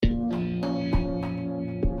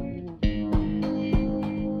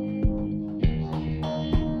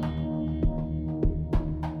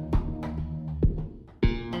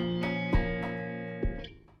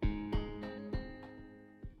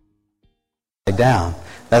down.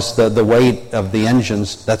 That's the weight of the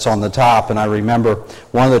engines that's on the top. And I remember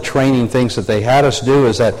one of the training things that they had us do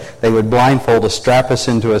is that they would blindfold us, strap us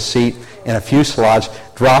into a seat in a fuselage,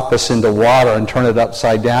 drop us into water and turn it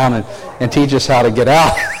upside down and teach us how to get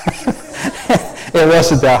out. It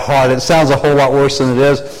wasn't that hard. It sounds a whole lot worse than it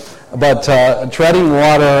is. But treading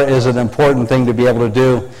water is an important thing to be able to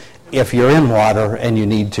do if you're in water and you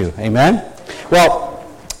need to. Amen? Well,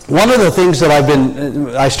 one of the things that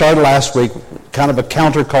I started last week, kind of a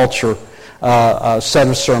counterculture set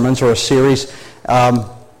of sermons or a series.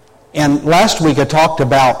 And last week I talked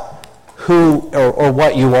about who or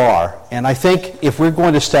what you are. And I think if we're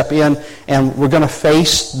going to step in and we're going to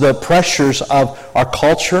face the pressures of our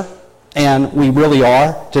culture, and we really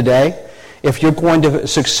are today, if you're going to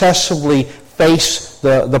successfully face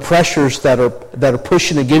the pressures that are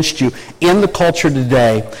pushing against you in the culture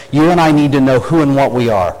today, you and I need to know who and what we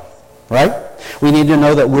are, right? We need to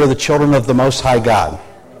know that we're the children of the Most High God.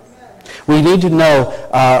 We need to know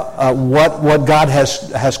what God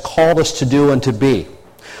has called us to do and to be,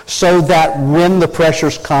 so that when the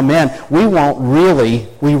pressures come in, we won't really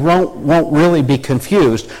be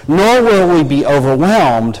confused, nor will we be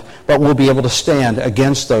overwhelmed, but we'll be able to stand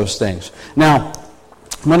against those things. Now,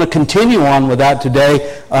 I'm going to continue on with that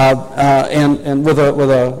today, and with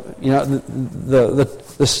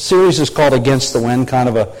the series is called Against the Wind, kind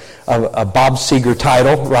of a Bob Seger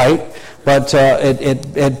title, right? But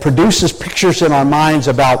it produces pictures in our minds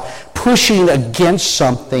about pushing against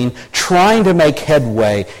something, trying to make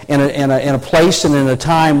headway in a place and in a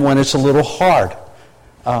time when it's a little hard.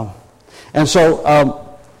 And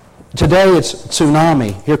so today it's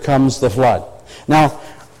tsunami. Here comes the flood. Now,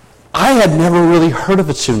 I had never really heard of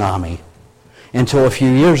a tsunami until a few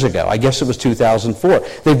years ago. I guess it was 2004.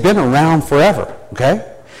 They've been around forever, okay?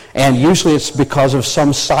 And usually it's because of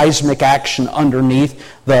some seismic action underneath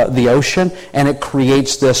the ocean, and it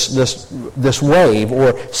creates this wave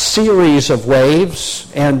or series of waves.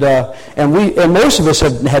 And most of us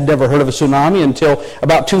had never heard of a tsunami until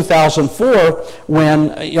about 2004,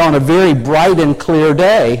 when on a very bright and clear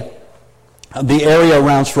day, the area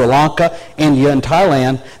around Sri Lanka, India, and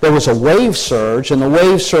Thailand, there was a wave surge, and there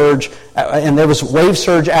was wave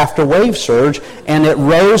surge after wave surge, and it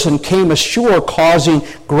rose and came ashore, causing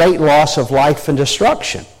great loss of life and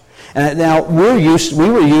destruction. And now we were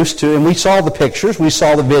used to, and we saw the pictures, we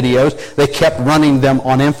saw the videos. They kept running them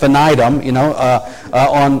on infinitum,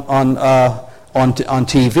 on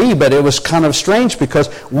TV, but it was kind of strange because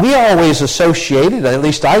we always associated, at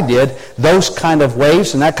least I did, those kind of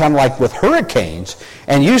waves and that kind of like with hurricanes.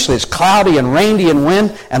 And usually it's cloudy and rainy and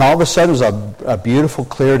wind, and all of a sudden it was a beautiful,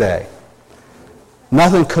 clear day.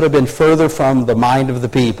 Nothing could have been further from the mind of the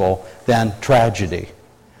people than tragedy.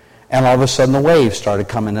 And all of a sudden the waves started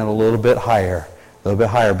coming in a little bit higher.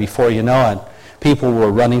 Before you know it, people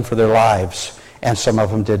were running for their lives, and some of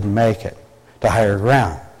them didn't make it to higher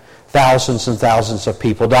ground. Thousands and thousands of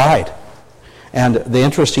people died. And the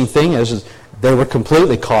interesting thing is they were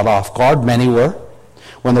completely caught off guard. Many were.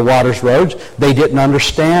 When the waters rose, they didn't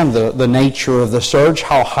understand the nature of the surge,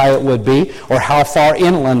 how high it would be, or how far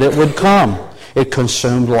inland it would come. It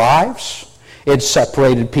consumed lives. It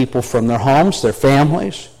separated people from their homes, their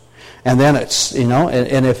families. And then it's,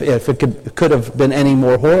 and if it could have been any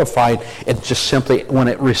more horrifying, it just simply, when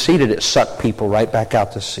it receded, it sucked people right back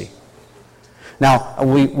out to sea. Now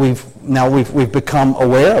we've become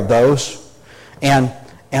aware of those, and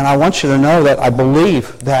I want you to know that I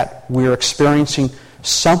believe that we're experiencing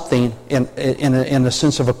something in the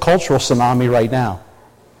sense of a cultural tsunami right now.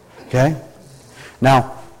 Okay?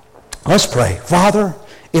 Now, let's pray. Father,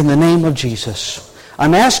 in the name of Jesus,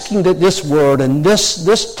 I'm asking that this word and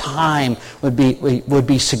this time would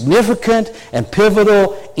be significant and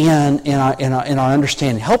pivotal in our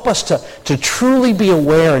understanding. Help us to truly be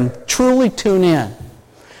aware and truly tune in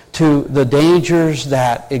to the dangers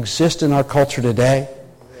that exist in our culture today,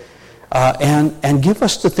 and give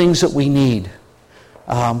us the things that we need.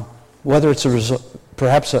 Whether it's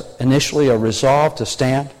perhaps initially a resolve to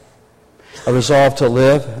stand, a resolve to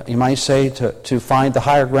live, you might say, to find the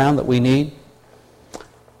higher ground that we need.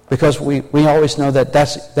 Because we always know that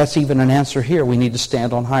that's even an answer here. We need to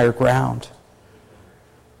stand on higher ground.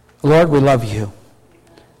 Lord, we love you.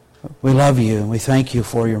 We love you. We thank you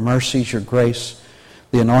for your mercies, your grace,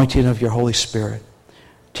 the anointing of your Holy Spirit.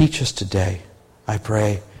 Teach us today, I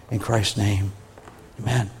pray, in Christ's name.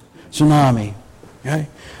 Amen. Tsunami. Okay?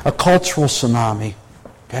 A cultural tsunami.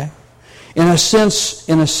 Okay? In a sense,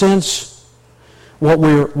 what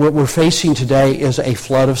we're facing today is a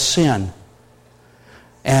flood of sin.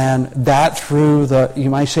 And that through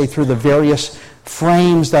the various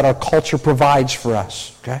frames that our culture provides for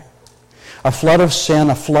us. Okay? A flood of sin,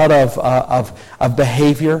 a flood of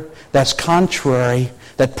behavior that's contrary,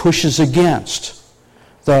 that pushes against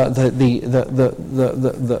the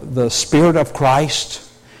Spirit of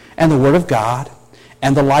Christ and the Word of God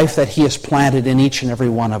and the life that He has planted in each and every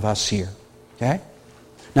one of us here. Okay?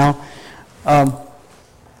 Now,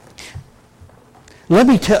 let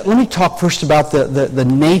me talk first about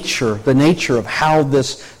the nature of how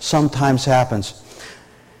this sometimes happens,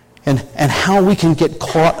 and how we can get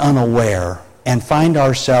caught unaware and find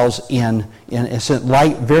ourselves in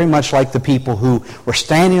very much like the people who were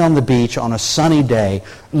standing on the beach on a sunny day,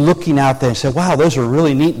 looking out there and said, "Wow, those are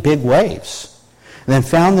really neat big waves," and then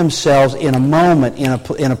found themselves in a moment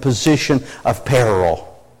in a position of peril.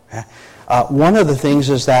 One of the things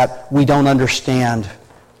is that we don't understand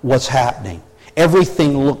what's happening.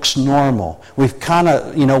 Everything looks normal. We've kind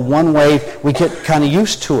of, one wave, we get kind of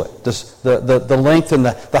used to it, the length and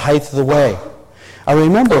the height of the wave. I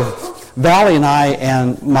remember Valley and I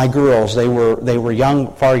and my girls, they were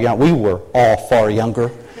young, far young. We were all far younger.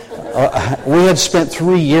 We had spent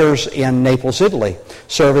 3 years in Naples, Italy,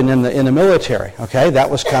 serving in the military. Okay, that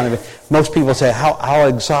was kind of, most people say, how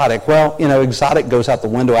exotic? Well, exotic goes out the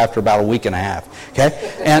window after about a week and a half. Okay,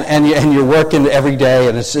 and you're working every day,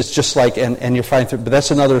 and it's just like, and you're fighting through. But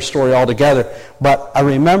that's another story altogether. But I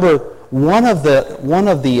remember one of the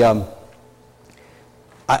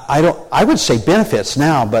I would say benefits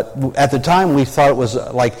now, but at the time we thought it was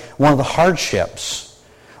like one of the hardships.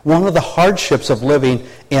 One of the hardships of living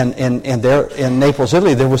in Naples,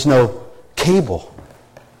 Italy, there was no cable.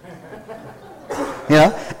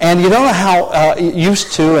 And you don't know how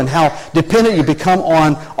used to and how dependent you become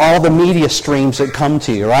on all the media streams that come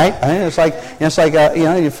to you, right? I mean, it's like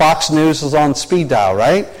Fox News is on speed dial,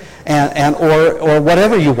 right? And or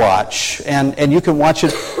whatever you watch, and you can watch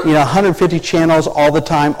it, 150 channels all the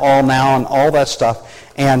time, all now, and all that stuff,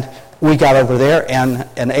 and we got over there, and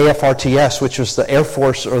an AFRTS, which was the Air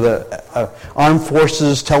Force or the Armed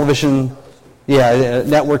Forces television,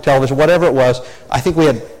 network television, whatever it was. I think we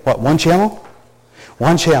had, one channel?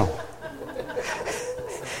 One channel.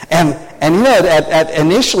 And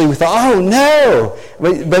initially we thought, oh no,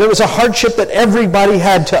 but it was a hardship that everybody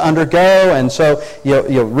had to undergo, and so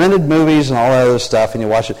you rented movies and all that other stuff, and you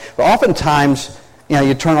watch it. But oftentimes,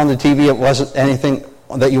 you turn on the TV, it wasn't anything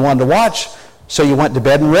that you wanted to watch. So you went to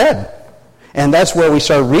bed and read. And that's where we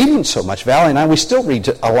started reading so much. Valley and I, we still read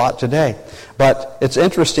a lot today. But it's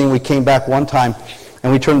interesting, we came back one time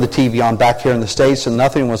and we turned the TV on back here in the States and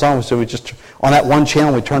nothing was on. So we just, on that one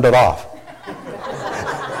channel, we turned it off.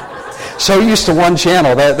 So used to one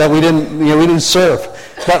channel that we didn't serve.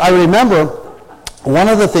 But I remember one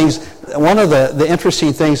of the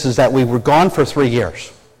interesting things is that we were gone for 3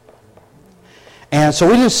 years. And so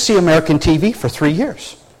we didn't see American TV for 3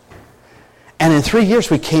 years. And in 3 years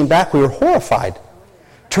we came back, we were horrified.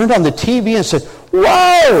 Turned on the TV and said,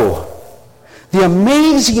 whoa! The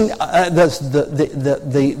amazing, the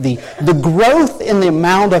growth in the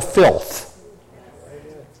amount of filth.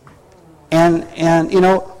 And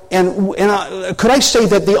could I say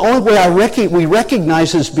that the only way we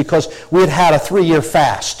recognize is because we had a 3-year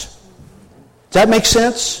fast. Does that make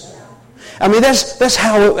sense? I mean, that's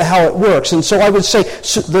how it works. And so I would say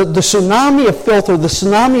the tsunami of filth, or the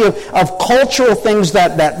tsunami of cultural things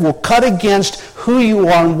that will cut against who you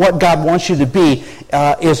are and what God wants you to be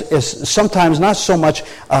is sometimes not so much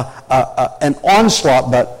an onslaught,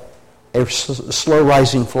 but a slow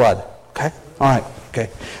rising flood. Okay? All right. Okay.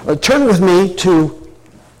 Turn with me to...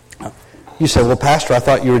 You said, well, Pastor, I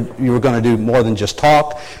thought you were going to do more than just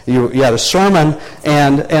talk. You had a sermon,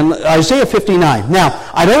 and Isaiah 59. Now,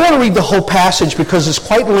 I don't want to read the whole passage because it's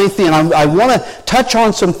quite lengthy, and I want to touch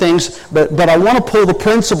on some things, but I want to pull the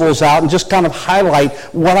principles out and just kind of highlight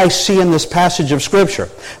what I see in this passage of Scripture.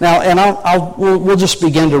 Now, and we'll just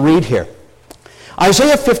begin to read here.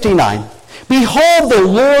 Isaiah 59. Behold, the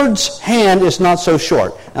Lord's hand is not so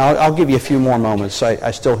short. Now, I'll give you a few more moments. I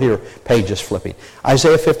still hear pages flipping.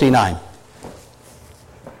 Isaiah 59.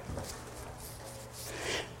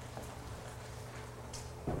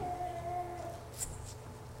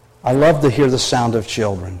 I love to hear the sound of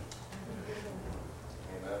children.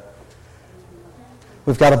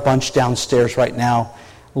 We've got a bunch downstairs right now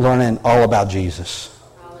learning all about Jesus.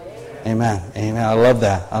 Amen. Amen. I love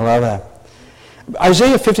that.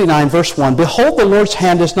 Isaiah 59, verse 1. Behold, the Lord's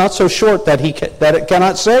hand is not so short that it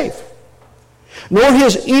cannot save, nor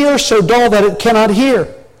his ear so dull that it cannot hear.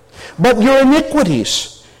 But your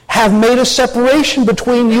iniquities have made a separation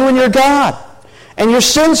between you and your God, and your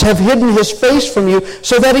sins have hidden his face from you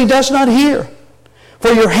so that he does not hear.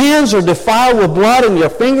 For your hands are defiled with blood, and your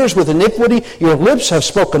fingers with iniquity. Your lips have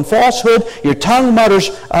spoken falsehood. Your tongue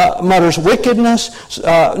mutters wickedness.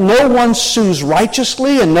 No one sues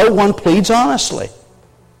righteously, and no one pleads honestly.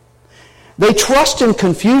 They trust in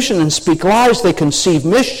confusion and speak lies. They conceive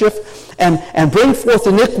mischief and bring forth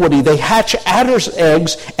iniquity. They hatch adder's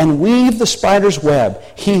eggs and weave the spider's web.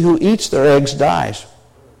 He who eats their eggs dies.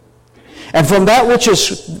 And from that which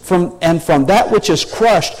is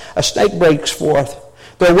crushed, a snake breaks forth.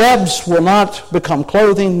 Their webs will not become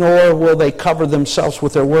clothing, nor will they cover themselves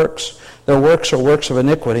with their works. Their works are works of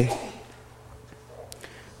iniquity.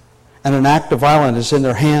 And an act of violence is in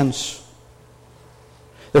their hands.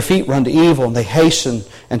 Their feet run to evil, and they hasten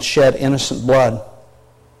and shed innocent blood.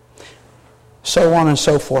 So on and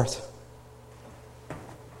so forth.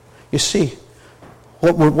 You see,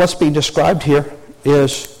 what's being described here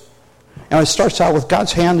is, and it starts out with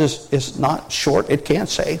God's hand is not short, it can't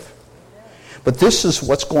save. But this is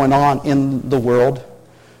what's going on in the world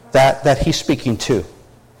that he's speaking to.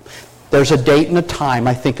 There's a date and a time,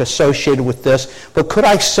 I think, associated with this. But could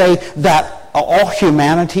I say that all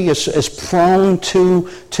humanity is prone to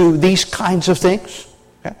these kinds of things?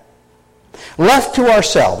 Okay. Left to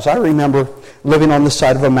ourselves, I remember living on the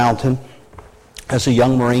side of a mountain as a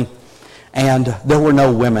young Marine, and there were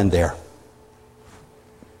no women there.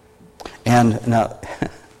 And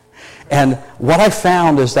what I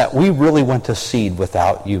found is that we really went to seed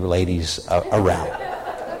without you ladies around.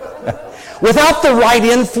 Without the right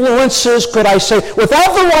influences, could I say,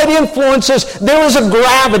 without the right influences, there is a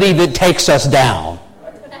gravity that takes us down.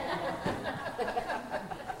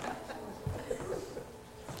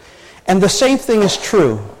 And the same thing is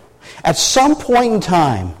true. At some point in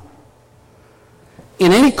time,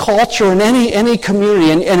 in any culture, in any community,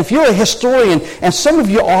 and if you're a historian, and some of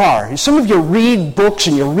you are, some of you read books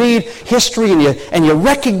and you read history and you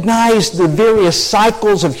recognize the various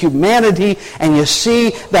cycles of humanity, and you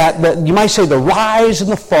see that you might say the rise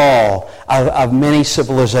and the fall of many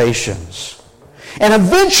civilizations. And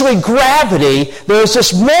eventually gravity, there's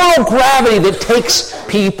this moral gravity that takes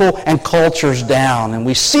people and cultures down. And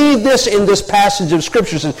we see this in this passage of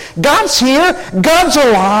Scriptures. And God's here, God's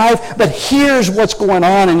alive, but here's what's going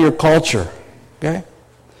on in your culture. Okay?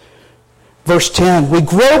 Verse 10, we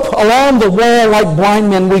grope along the wall like blind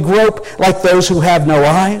men. We grope like those who have no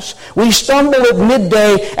eyes. We stumble at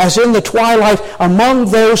midday as in the twilight.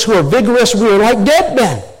 Among those who are vigorous, we are like dead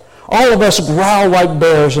men. All of us growl like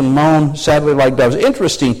bears and moan sadly like doves.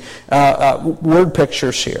 Interesting word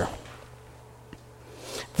pictures here.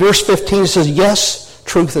 Verse 15 says, yes,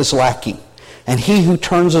 truth is lacking, and he who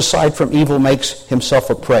turns aside from evil makes himself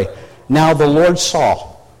a prey. Now the Lord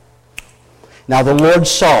saw,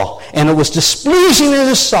 and it was displeasing in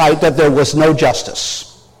his sight that there was no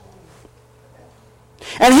justice.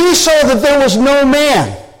 And he saw that there was no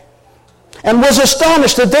man, and was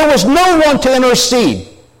astonished that there was no one to intercede.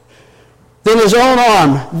 Then his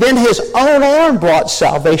own arm brought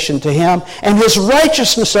salvation to him, and his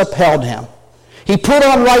righteousness upheld him. He put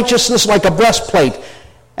on righteousness like a breastplate,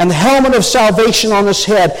 and the helmet of salvation on his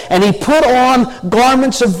head. And he put on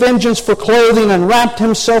garments of vengeance for clothing, and wrapped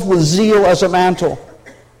himself with zeal as a mantle.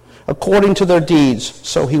 According to their deeds,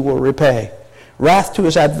 so he will repay. Wrath to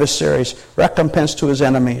his adversaries, recompense to his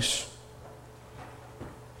enemies.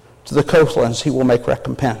 To the coastlands he will make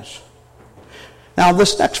recompense. Now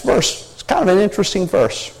this next verse, kind of an interesting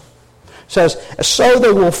verse. It says, so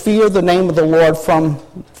they will fear the name of the Lord from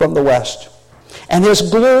the west, and his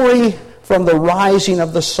glory from the rising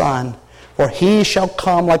of the sun. For he shall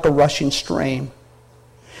come like a rushing stream,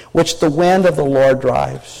 which the wind of the Lord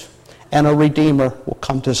drives. And a Redeemer will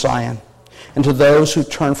come to Zion, and to those who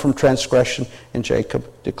turn from transgression in Jacob,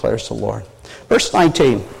 declares the Lord. Verse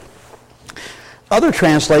 19. Other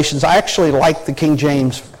translations, I actually like the King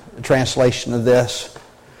James translation of this.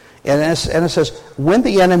 And it says, when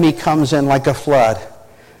the enemy comes in like a flood,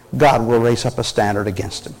 God will raise up a standard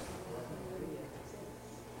against him.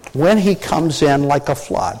 When he comes in like a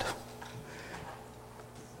flood,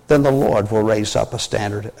 then the Lord will raise up a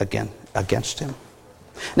standard against him.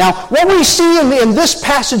 Now, what we see in this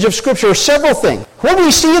passage of Scripture are several things. What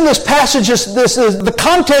we see in this passage is the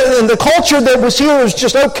content and the culture that was here is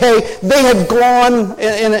just, okay, they had gone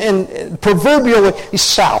in proverbially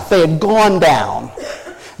south. They had gone down.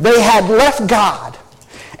 They had left God.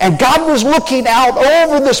 And God was looking out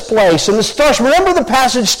over this place. And it starts, remember the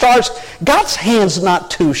passage starts, God's hand's not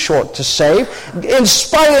too short to save. In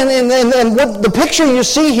spite, and what the picture you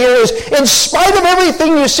see here is, in spite of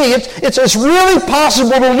everything you see, it's really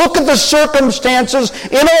possible to look at the circumstances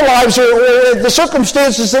in our lives, or the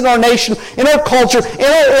circumstances in our nation, in our culture,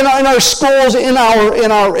 in our schools, in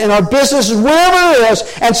our businesses, wherever it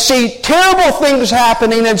is, and see terrible things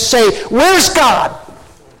happening and say, where's God?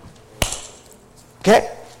 Okay?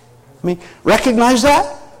 I mean, recognize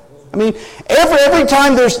that? I mean, every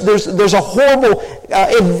time there's a horrible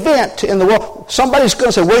event in the world, somebody's going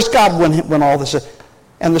to say, where's God when all this is?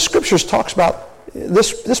 And the Scriptures talks about,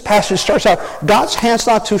 this passage starts out, God's hand's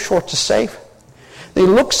not too short to save. He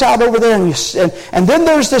looks out over there, and then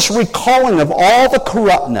there's this recalling of all the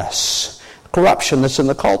corruption that's in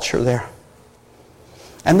the culture there.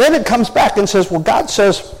 And then it comes back and says, well, God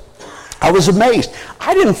says, I was amazed.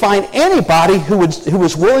 I didn't find anybody who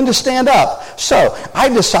was willing to stand up. So I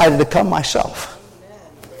decided to come myself.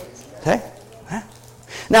 Okay?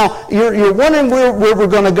 Now, you're wondering where we're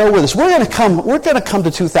going to go with this. We're going to come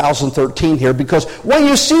to 2013 here, because what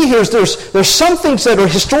you see here is there's some things that are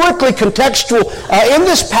historically contextual in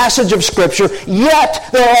this passage of Scripture, yet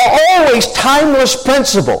there are always timeless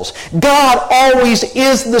principles. God always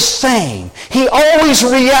is the same. He always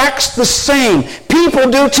reacts the same.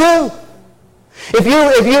 People do too. If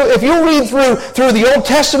you read through the Old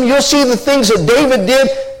Testament, you'll see the things that David did.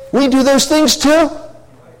 We do those things too.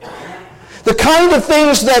 The kind of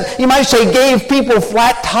things that you might say gave people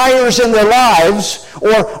flat tires in their lives,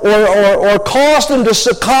 or caused them to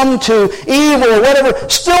succumb to evil or whatever,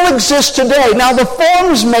 still exists today. Now the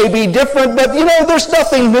forms may be different, but there's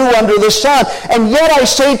nothing new under the sun. And yet I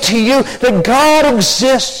say to you that God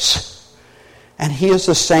exists, and He is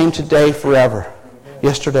the same today, forever.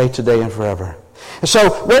 Yesterday, today, and forever. And so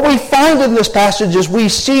what we find in this passage is we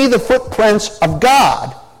see the footprints of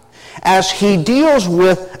God as He deals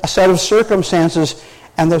with a set of circumstances,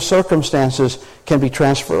 and those circumstances can be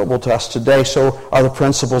transferable to us today. So are the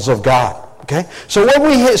principles of God. Okay? So what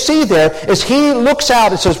we see there is He looks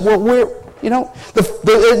out and says, well,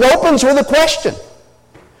 it opens with a question.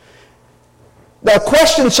 The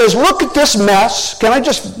question says, look at this mess. Can I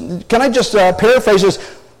just paraphrase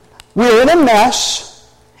this? We're in a mess.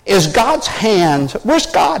 Is God's hand, where's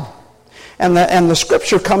God? And the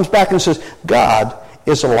Scripture comes back and says, God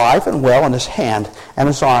is alive and well, and His hand and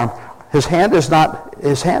His arm. His hand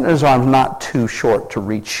and His arm is not too short to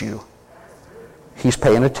reach you. He's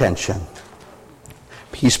paying attention.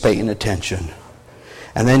 He's paying attention.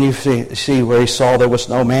 And then you see where He saw there was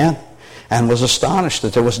no man, and was astonished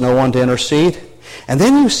that there was no one to intercede. And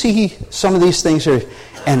then you see some of these things here,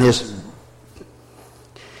 and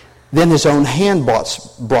then His own hand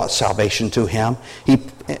brought salvation to him.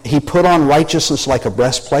 He put on righteousness like a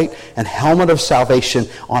breastplate, and helmet of salvation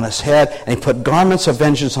on his head, and He put garments of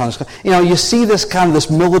vengeance on his head. You see this kind of this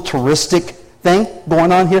militaristic thing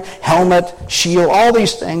going on here. Helmet, shield, all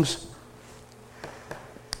these things.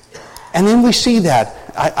 And then we see that.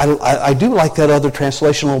 I do like that other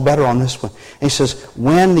translation a little better on this one. And he says,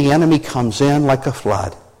 when the enemy comes in like a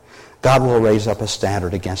flood, God will raise up a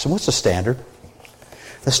standard against him. What's the standard?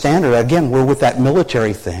 The standard, again, we're with that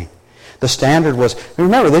military thing. The standard was,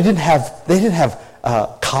 remember, they didn't have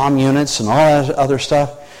comm units and all that other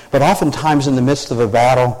stuff, but oftentimes in the midst of a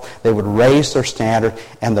battle, they would raise their standard,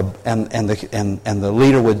 and the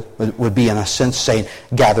leader would be in a sense saying,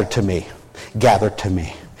 gather to me, gather to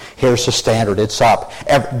me. Here's the standard, it's up.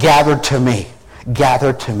 Gather to me,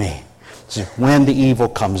 gather to me. So when the evil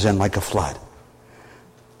comes in like a flood,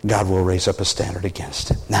 God will raise up a standard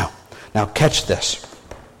against it. Now catch this.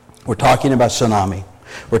 We're talking about tsunami.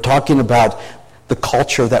 We're talking about the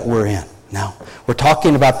culture that we're in. Now, we're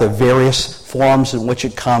talking about the various forms in which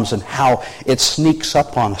it comes and how it sneaks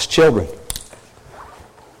up on us. Children,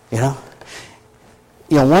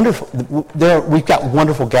 wonderful. We've got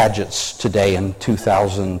wonderful gadgets today in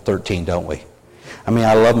 2013, don't we? I mean,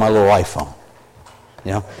 I love my little iPhone.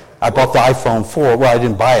 I bought the iPhone 4. Well, I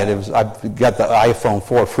didn't buy it. I got the iPhone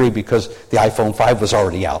 4 free because the iPhone 5 was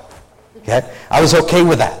already out. Okay, I was okay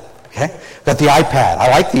with that. Okay, got the iPad. I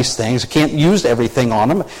like these things. I can't use everything on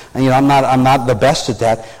them. And, I'm not the best at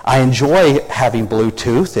that. I enjoy having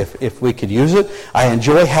Bluetooth if we could use it. I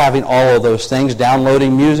enjoy having all of those things,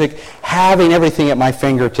 downloading music, having everything at my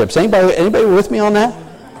fingertips. Anybody with me on that?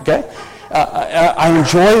 Okay, I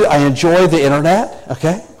enjoy the internet.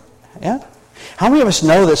 Okay, yeah. How many of us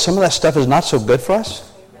know that some of that stuff is not so good for us?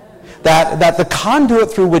 That the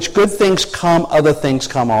conduit through which good things come, other things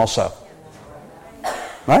come also.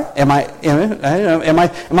 Right? Am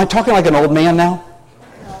I talking like an old man now?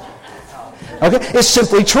 Okay? It's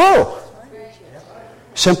simply true.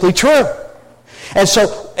 Simply true. And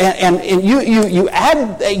so, and you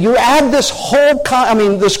add this whole,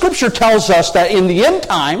 the Scripture tells us that in the end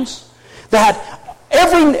times, that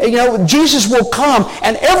Jesus will come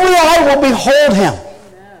and every eye will behold him.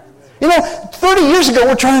 30 years ago,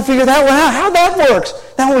 we're trying to figure that one out, how that works.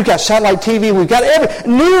 Now we've got satellite TV, we've got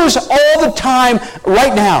news all the time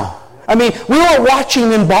right now. We were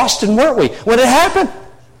watching in Boston, weren't we, when it happened?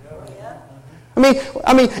 And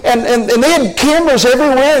they had cameras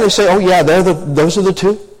everywhere, and they say, oh yeah, those are the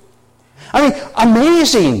two.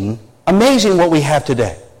 Amazing what we have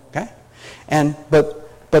today. Okay?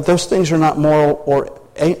 But those things are not moral or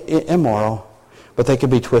immoral, but they can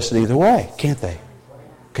be twisted either way, can't they?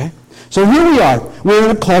 Okay? So here we are. We're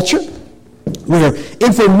in a culture where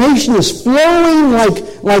information is flowing like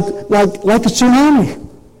a tsunami,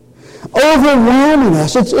 overwhelming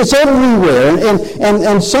us. It's everywhere,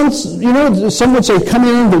 and some would say,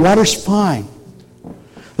 coming in, the water's fine.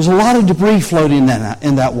 There's a lot of debris floating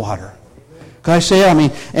in that water. Can I say?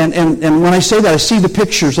 And when I say that, I see the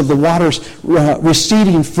pictures of the waters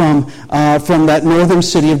receding from that northern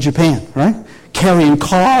city of Japan, right? Carrying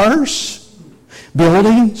cars,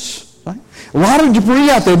 buildings. Right? A lot of debris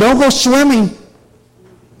out there. Don't go swimming.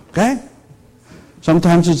 Okay?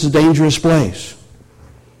 Sometimes it's a dangerous place.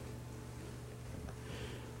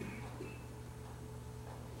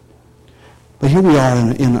 But here we are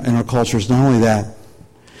in our cultures. Not only that,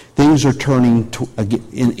 things are turning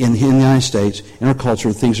in the United States, in our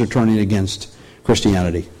culture, things are turning against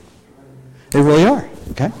Christianity. They really are.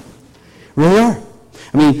 Okay, really are.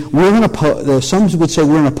 Some would say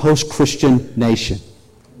we're in a post-Christian nation.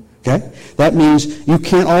 Okay, that means you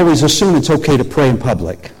can't always assume it's okay to pray in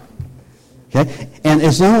public. Okay, and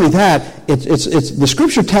it's not only that, it's the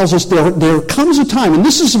Scripture tells us there comes a time, and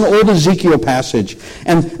this is an old Ezekiel passage,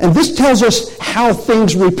 and this tells us how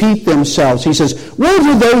things repeat themselves. He says, woe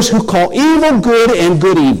to those who call evil good and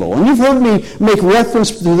good evil. And you've heard me make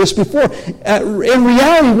reference to this before. In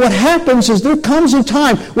reality, what happens is there comes a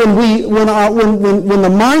time when the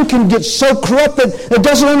mind can get so corrupt that it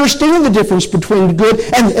doesn't understand the difference between good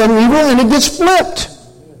and evil, and it gets flipped.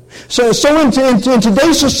 So in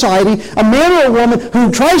today's society, a man or a woman who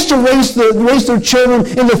tries to raise their children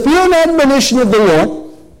in the fear and admonition of the Lord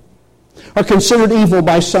are considered evil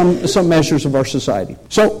by some measures of our society.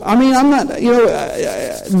 So, I'm not,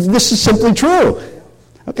 this is simply true.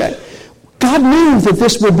 Okay. God knew that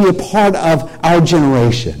this would be a part of our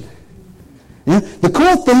generation. Yeah? The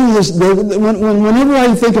cool thing is, whenever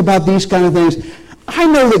I think about these kind of things, I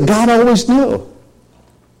know that God always knew.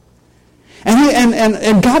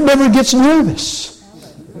 And God never gets nervous.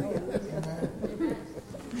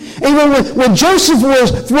 Even when Joseph was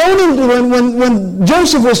thrown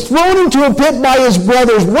into a pit by his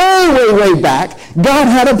brothers way back, God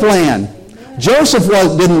had a plan. Joseph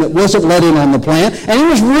wasn't let in on the plan, and he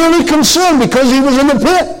was really concerned because he was in the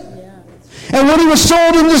pit. And when he was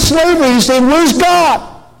sold into slavery, he said, "Where's God?"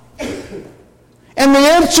 And the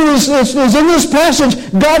answer is in this passage.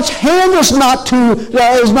 God's hand is not too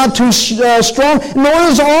strong, nor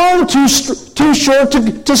his arm too short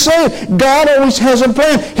to save. God always has a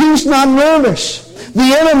plan. He's not nervous.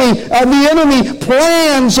 The enemy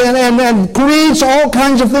plans and creates all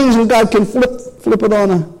kinds of things, and God can flip it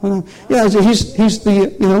on a he's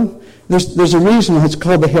the There's a reason it's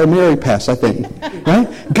called the Hail Mary pass, I think, right?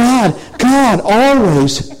 God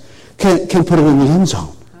always can put it in the end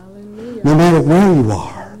zone. No matter where you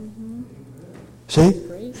are. See?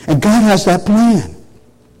 And God has that plan.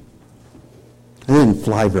 It didn't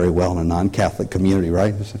fly very well in a non-Catholic community,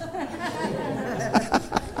 right?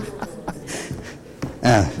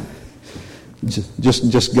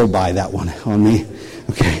 Just go by that one on me.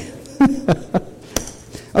 Okay.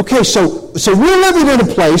 Okay, so we're living in a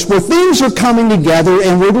place where things are coming together,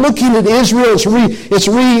 and we're looking at Israel. It's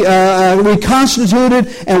reconstituted,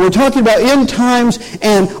 and we're talking about end times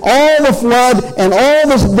and all the flood and all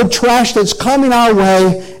the trash that's coming our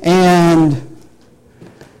way, and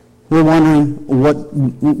we're wondering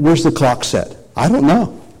where's the clock set? I don't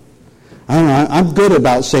know. I'm good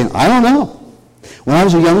about saying I don't know. When I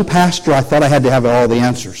was a young pastor, I thought I had to have all the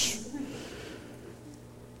answers,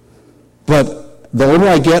 but the older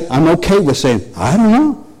I get, I'm okay with saying, I don't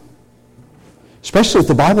know. Especially if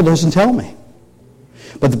the Bible doesn't tell me.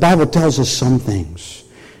 But the Bible tells us some things.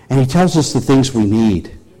 And he tells us the things we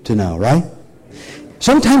need to know, right?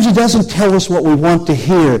 Sometimes he doesn't tell us what we want to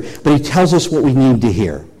hear, but he tells us what we need to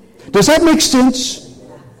hear. Does that make sense?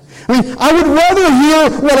 I would rather hear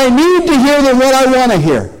what I need to hear than what I want to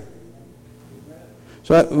hear.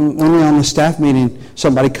 So when we're on the staff meeting,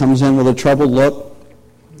 somebody comes in with a troubled look.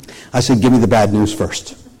 I said, give me the bad news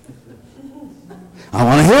first. I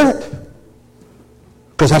want to hear it.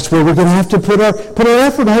 Because that's where we're going to have to put our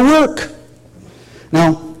effort, our work.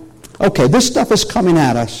 Now, okay, this stuff is coming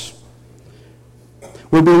at us.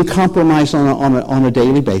 We're being compromised on a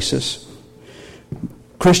daily basis.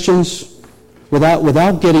 Christians,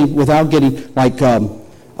 without getting without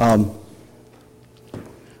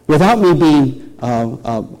me being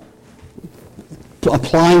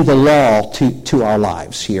applying the law to our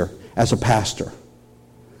lives here as a pastor,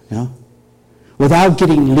 without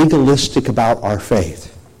getting legalistic about our faith.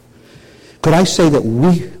 Could I say that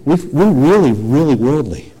we're really, really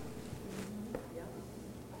worldly?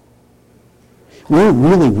 We're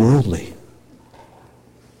really worldly.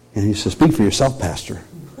 And he says, speak for yourself, Pastor.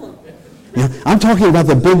 I'm talking about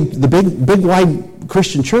the big, wide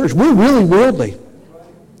Christian church. We're really worldly.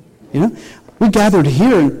 We gathered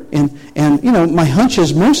here, and my hunch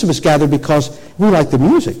is most of us gathered because we like the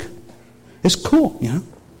music. It's cool,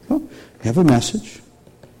 Well, you have a message.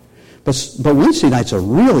 But Wednesday nights are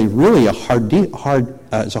really a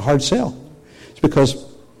it's a hard sell. It's because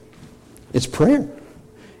it's prayer.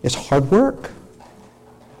 It's hard work.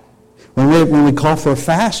 When we call for a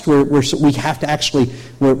fast, we have to actually,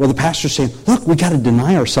 where the pastor's saying, look, we got to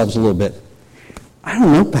deny ourselves a little bit. I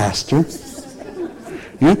don't know, Pastor.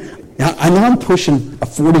 I know I'm pushing a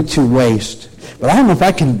 42 waist, but I don't know if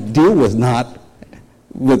I can deal with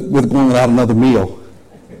going without another meal.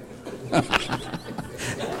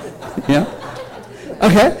 Yeah?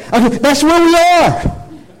 Okay, that's where we are.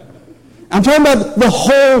 I'm talking about the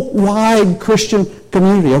whole wide Christian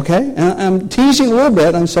community, okay? And I'm teasing a little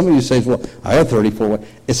bit, and some of you say, well, I have 34 waist.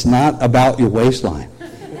 It's not about your waistline.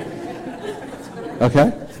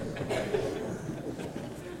 Okay?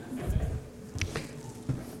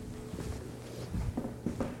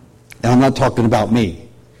 And I'm not talking about me.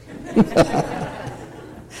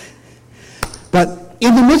 But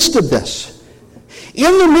in the midst of this,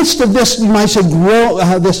 you might say,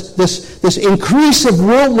 this increase of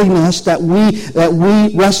worldliness that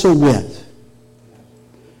we wrestle with,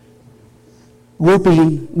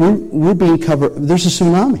 we're being covered. There's a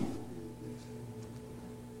tsunami.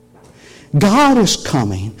 God is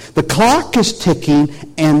coming. The clock is ticking,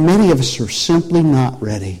 and many of us are simply not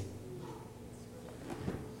ready.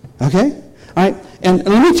 Okay? All right? And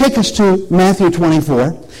let me take us to Matthew 24.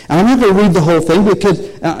 And I'm not going to read the whole thing because,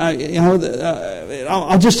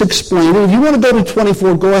 I'll just explain it. If you want to go to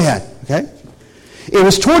 24, go ahead. Okay? It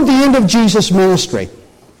was toward the end of Jesus' ministry.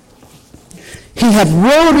 He had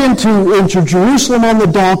rode into Jerusalem on the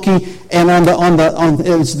donkey, and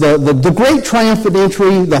it's the great triumphant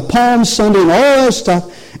entry, the Palm Sunday, and all that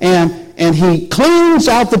stuff. And he cleans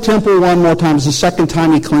out the temple one more time. It's the second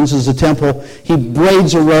time he cleanses the temple. He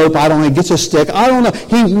braids a rope. I don't know. He gets a stick. I don't know.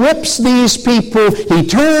 He whips these people. He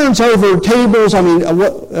turns over tables. I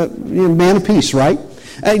mean, man of peace, right?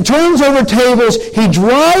 He turns over tables. He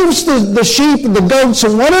drives the sheep and the goats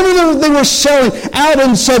and whatever they were selling out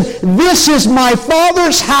and said, "This is my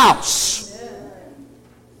Father's house.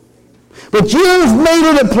 But you've made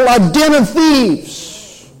it a den of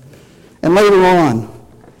thieves." And later on,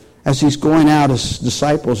 as he's going out, his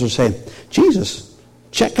disciples are saying, "Jesus,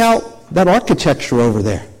 check out that architecture over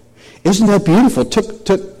there. Isn't that beautiful?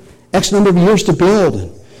 Took X number of years to build.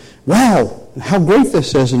 And wow, how great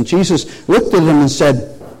this is." And Jesus looked at him and said,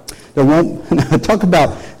 "There won't," talk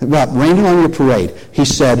about raining on your parade. He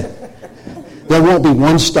said, "There won't be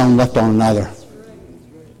one stone left on another."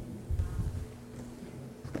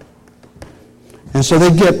 And so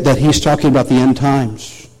they get that he's talking about the end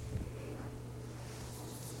times.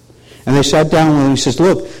 And they sat down and he says,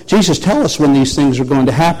 "Look, Jesus, tell us when these things are going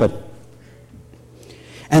to happen.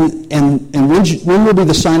 And when will be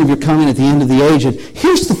the sign of your coming at the end of the age?" And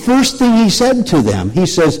here's the first thing he said to them. He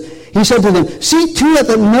said to them, "See to it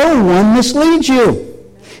that no one misleads you."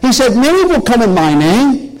 He said, "Many will come in my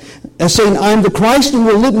name, saying, 'I am the Christ,' and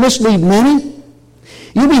will mislead many.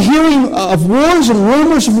 You'll be hearing of wars and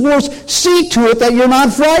rumors of wars. See to it that you're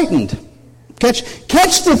not frightened." Catch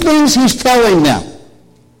the things he's telling them.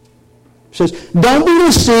 He says, don't be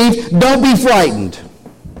deceived, don't be frightened.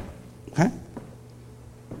 Okay?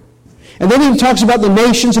 And then he talks about the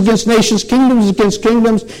nations against nations, kingdoms against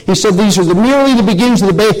kingdoms. He said these are merely the beginnings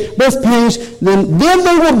of the birth pains. Then they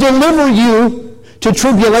will deliver you to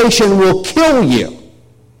tribulation, will kill you.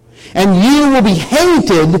 And you will be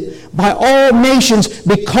hated by all nations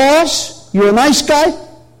because you're a nice guy?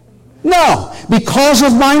 No, because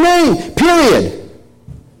of my name, period.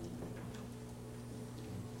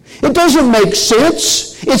 It doesn't make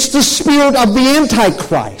sense. It's the spirit of the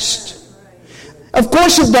Antichrist. Of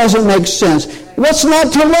course it doesn't make sense. What's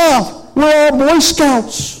not to love? We're all Boy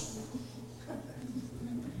Scouts.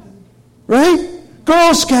 right?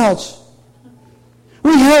 Girl Scouts.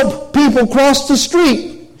 We help people cross the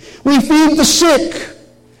street. We feed the sick.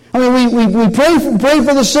 I mean, we pray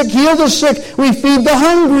for the sick, heal the sick. We feed the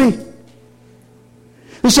hungry.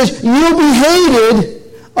 It says, you'll be hated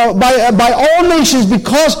by all nations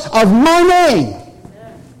because of my name.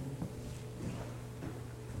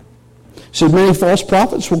 So many false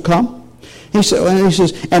prophets will come. He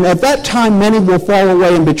says, and at that time many will fall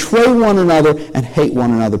away and betray one another and hate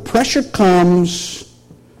one another. Pressure comes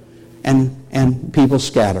and people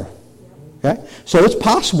scatter. Okay? So it's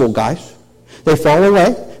possible, guys. They fall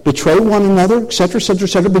away, betray one another, etc.,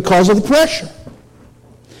 because of the pressure.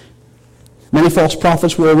 Many false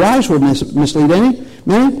prophets will arise, will mislead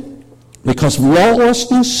many. Because of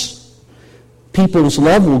lawlessness, people's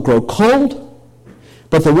love will grow cold.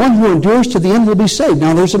 But the one who endures to the end will be saved.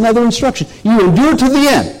 Now there's another instruction. You endure to the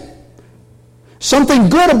end. Something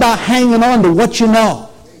good about hanging on to what you know.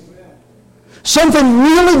 Something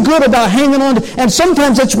really good about hanging on to, and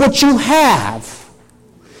sometimes it's what you have.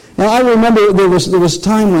 Now I remember there was a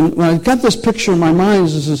time when I got this picture in my mind.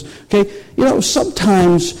 This is, okay,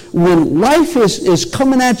 sometimes when life is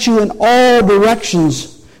coming at you in all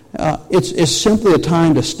directions, it's simply a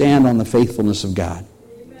time to stand on the faithfulness of God.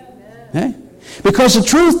 Okay? Because the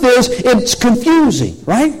truth is, it's confusing,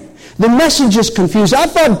 right? The message is confusing. I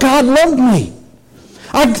thought God loved me.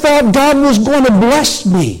 I thought God was going to bless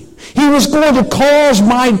me. He was going to cause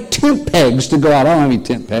my tent pegs to go out. I don't have any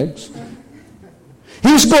tent pegs.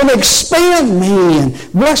 He's going to expand me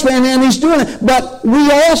and bless me, and He's doing it. But we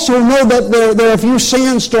also know that there are a few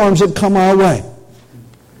sandstorms that come our way.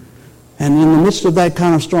 And in the midst of that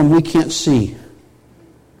kind of storm, we can't see.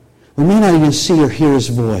 We may not even see or hear His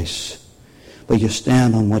voice. But you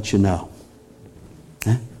stand on what you know.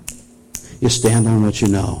 You stand on what you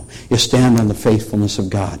know. You stand on the faithfulness of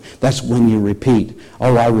God. That's when you repeat,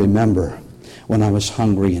 oh, I remember when I was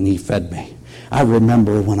hungry and He fed me. I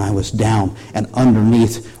remember when I was down and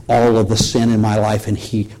underneath all of the sin in my life and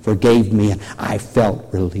He forgave me and I felt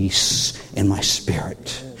release in my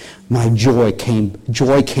spirit. My joy came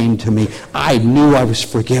to me. I knew I was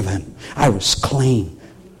forgiven. I was clean.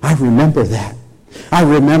 I remember that. I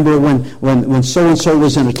remember when so-and-so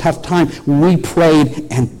was in a tough time, we prayed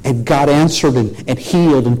and God answered and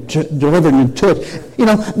healed and delivered and took.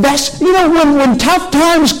 When tough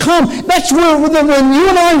times come, that's when you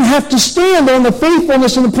and I have to stand on the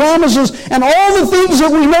faithfulness and the promises and all the things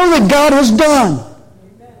that we know that God has done.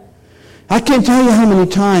 I can't tell you how many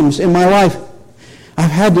times in my life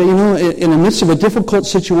I've had to, in the midst of a difficult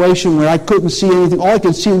situation where I couldn't see anything, all I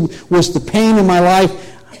could see was the pain in my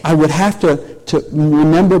life. I would have to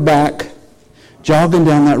remember back jogging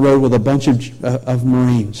down that road with a bunch of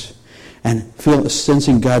Marines and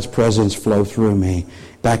sensing God's presence flow through me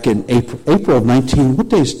back in April of 19. What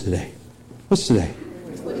day is today? What's today?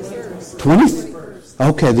 20th?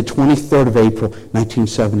 Okay, the 23rd of April,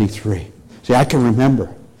 1973. See, I can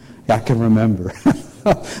remember. It's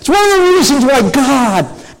one of the reasons why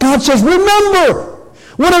God says, remember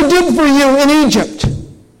what I did for you in Egypt.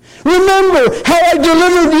 Remember how I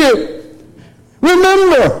delivered you.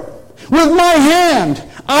 Remember, with my hand,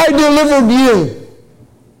 I delivered you.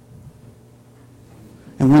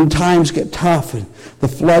 And when times get tough and the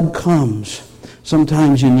flood comes,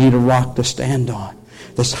 sometimes you need a rock to stand on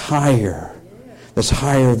that's higher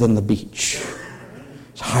than the beach.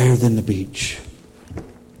 It's higher than the beach.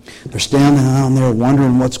 They're standing down there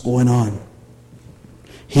wondering what's going on.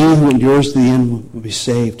 He who endures to the end will be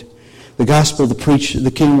saved. The gospel,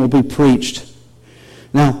 the kingdom will be preached.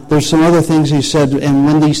 Now, there's some other things he said, and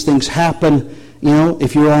when these things happen,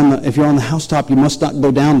 if you're on the housetop, you must not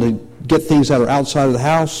go down to get things that are outside of the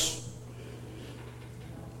house.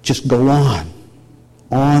 Just go on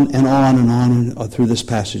and on through this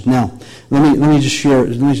passage. Now, let me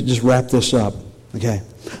just wrap this up. Okay,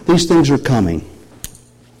 these things are coming.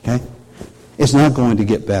 Okay, it's not going to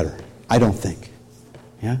get better, I don't think.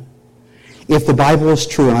 Yeah, if the Bible is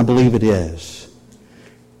true, and I believe it is.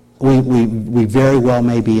 We very well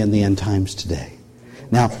may be in the end times today.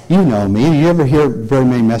 Now, you know me. You ever hear very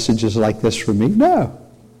many messages like this from me? No.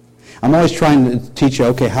 I'm always trying to teach you,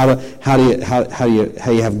 okay, how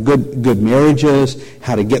you have good marriages,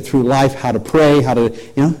 how to get through life, how to pray,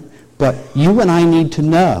 But you and I need to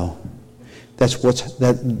know that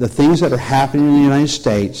the things that are happening in the United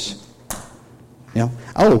States.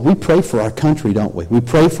 We pray for our country, don't we?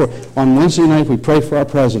 On Wednesday night we pray for our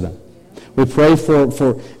president. We pray for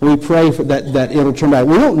that it'll turn back.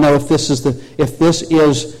 We don't know if this is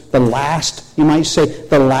the last, you might say,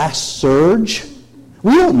 the last surge.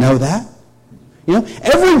 We don't know that.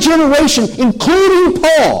 Every generation, including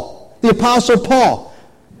Paul, the Apostle Paul,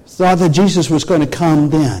 thought that Jesus was going to come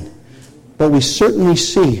then. But we certainly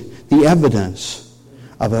see the evidence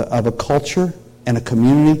of a culture and a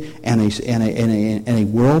community and a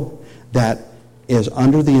world that is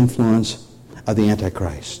under the influence of the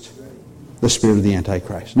Antichrist, the spirit of the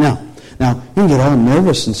Antichrist. Now, you can get all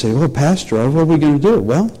nervous and say, "Oh, Pastor, what are we going to do?"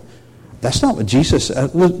 Well, that's not what Jesus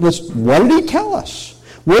said. What did he tell us?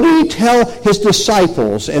 What did he tell his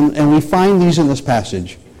disciples? And we find these in this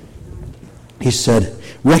passage. He said,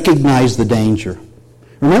 recognize the danger.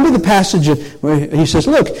 Remember the passage where he says,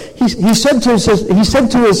 look, he said to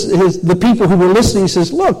the people who were listening, he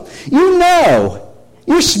says, look,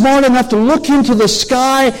 you're smart enough to look into the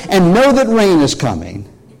sky and know that rain is coming,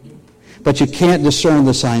 but you can't discern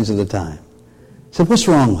the signs of the time. He said, what's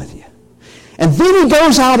wrong with you? And then he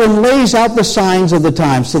goes out and lays out the signs of the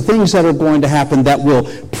times, the things that are going to happen that will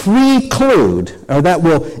preclude, or that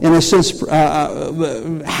will, in a sense,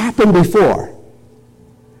 happen before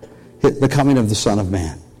the coming of the Son of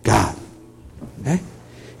Man, God. Okay?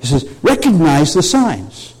 He says, recognize the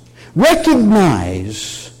signs.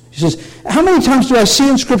 Recognize. He says, how many times do I see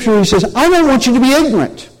in Scripture where he says, I don't want you to be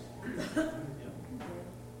ignorant.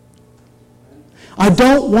 I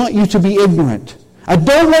don't want you to be ignorant. I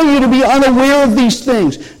don't want you to be unaware of these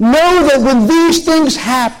things. Know that when these things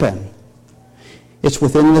happen, it's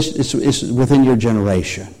within your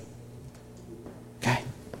generation. Okay?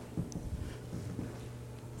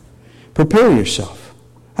 Prepare yourself.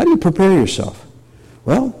 How do you prepare yourself?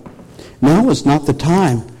 Well, now is not the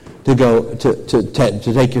time to go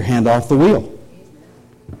to take your hand off the wheel.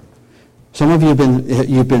 Some of you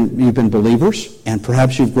you've been believers, and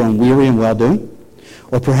perhaps you've grown weary in well-doing.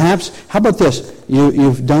 Or perhaps, how about this?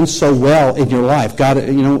 You've done so well in your life. God,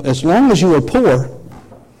 as long as you were poor,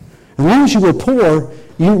 you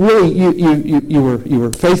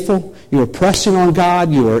were faithful. You were pressing on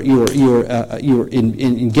God. You were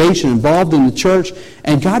engaged and involved in the church,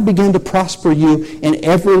 and God began to prosper you in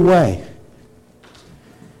every way.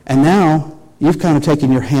 And now you've kind of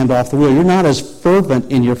taken your hand off the wheel. You're not as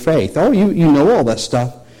fervent in your faith. Oh, you know all that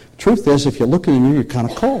stuff. Truth is, if you look in the mirror, you're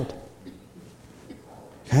kind of cold.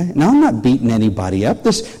 Okay? Now, I'm not beating anybody up.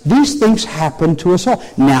 These things happen to us all.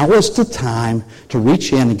 Now is the time to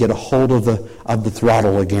reach in and get a hold of the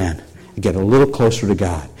throttle again and get a little closer to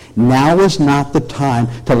God. Now is not the time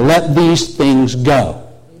to let these things go.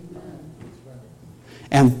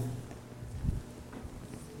 And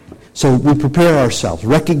so we prepare ourselves,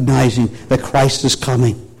 recognizing that Christ is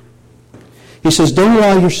coming. He says, don't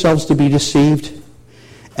allow yourselves to be deceived,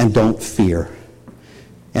 and don't fear.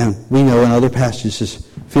 And we know in other passages,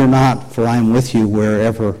 fear not, for I am with you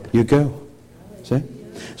wherever you go. See?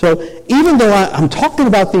 So even though I'm talking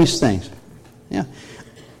about these things,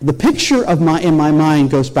 the picture in my mind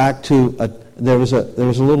goes back to there was a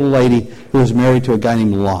little lady who was married to a guy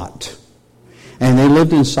named Lot, and they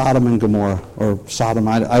lived in Sodom and Gomorrah, or Sodom,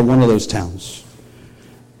 one of those towns.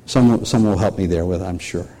 Someone will help me there with it, I'm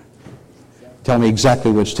sure. Tell me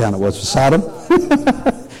exactly which town it was. Sodom?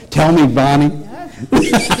 Tell me, Bonnie.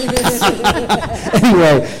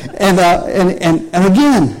 Anyway, and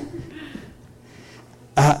again,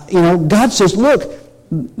 God says, look,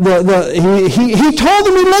 he told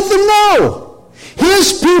them, he let them know.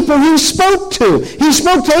 His people he spoke to. He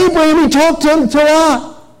spoke to Abraham, he talked to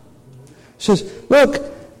Lot. He says, look,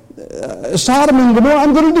 Sodom and Gomorrah,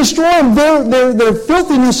 I'm going to destroy them. Their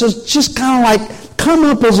filthiness is just kind of like come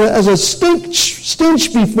up as a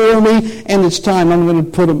stench before me, and it's time. I'm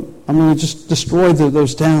going to just destroy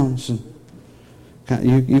those towns. And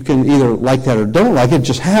you can either like that or don't like it. It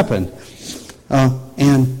just happened.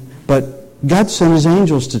 But God sent his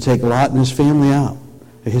angels to take Lot and his family out,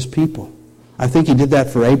 his people. I think he did that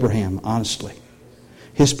for Abraham, honestly.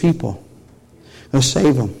 His people. He'll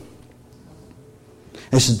save them.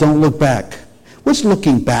 He says, don't look back. What's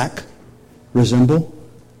looking back resemble?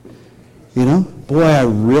 Boy, I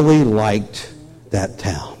really liked that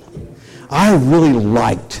town. I really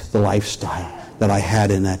liked the lifestyle that I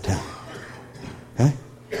had in that town. Okay?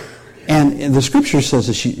 And the scripture says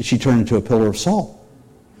that she turned into a pillar of salt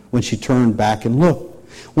when she turned back and looked.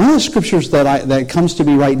 One of the scriptures that comes to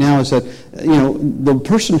me right now is that the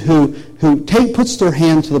person who puts their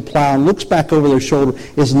hand to the plow and looks back over their shoulder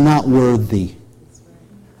is not worthy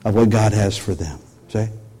of what God has for them. See?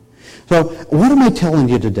 So what am I telling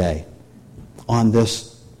you today on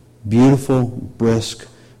this beautiful, brisk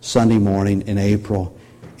Sunday morning in April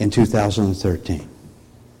in 2013?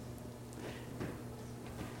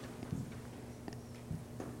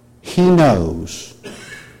 He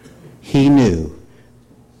knew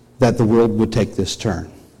that the world would take this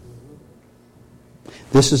turn.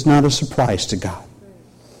 This is not a surprise to God.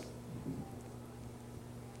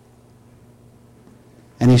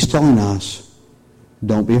 And he's telling us,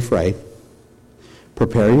 don't be afraid.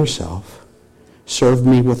 Prepare yourself. Serve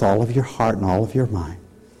me with all of your heart and all of your mind.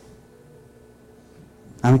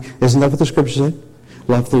 I mean, isn't that what the Scripture said?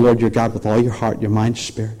 Love the Lord your God with all your heart, your mind, your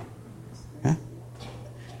spirit. Yeah?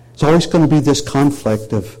 It's always going to be this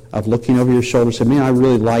conflict of looking over your shoulder and saying, man, I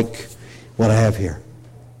really like what I have here.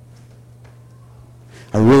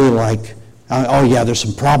 I really like, oh yeah, there's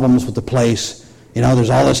some problems with the place. You know, there's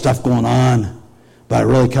all this stuff going on. But I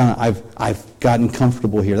really I've gotten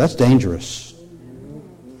comfortable here. That's dangerous.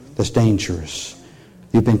 That's dangerous.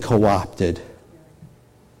 You've been co-opted.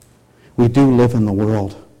 We do live in the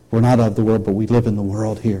world. We're not of the world, but we live in the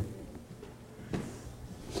world here.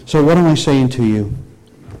 So what am I saying to you?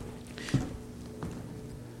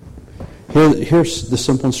 Here's the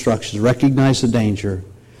simple instructions. Recognize the danger.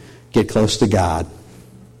 Get close to God.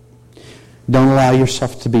 Don't allow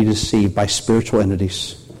yourself to be deceived by spiritual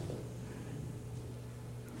entities.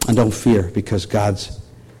 And don't fear, because God's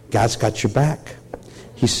got your back.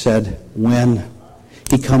 He said when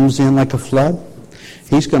he comes in like a flood,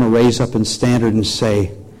 he's going to raise up in standard and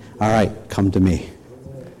say, all right, come to me.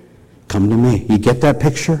 Come to me. You get that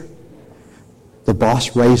picture? The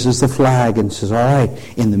boss raises the flag and says, all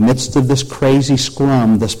right, in the midst of this crazy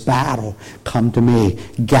scrum, this battle, come to me.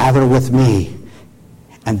 Gather with me.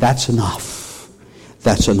 And that's enough.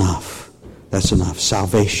 That's enough. That's enough.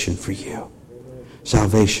 Salvation for you.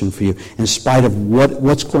 Salvation for you. In spite of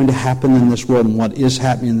what's going to happen in this world and what is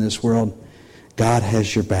happening in this world, God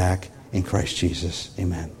has your back in Christ Jesus.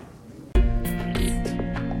 Amen.